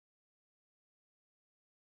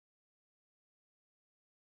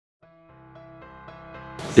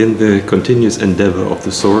In the continuous endeavor of the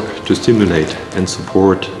S.O.R.G to stimulate and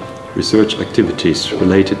support research activities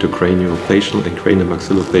related to craniofacial and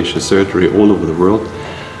craniomaxillofacial surgery all over the world,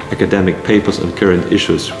 academic papers and current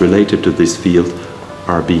issues related to this field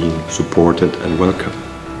are being supported and welcomed.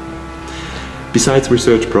 Besides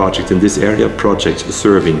research projects in this area, projects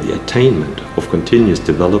serving the attainment of continuous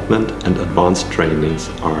development and advanced trainings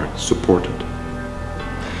are supported.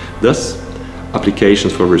 Thus,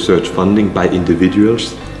 applications for research funding by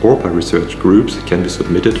individuals or by research groups can be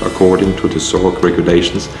submitted according to the S.O.R.G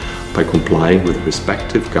regulations by complying with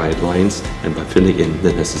respective guidelines and by filling in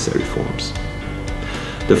the necessary forms.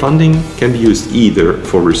 The funding can be used either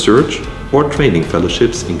for research or training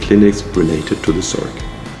fellowships in clinics related to the S.O.R.G.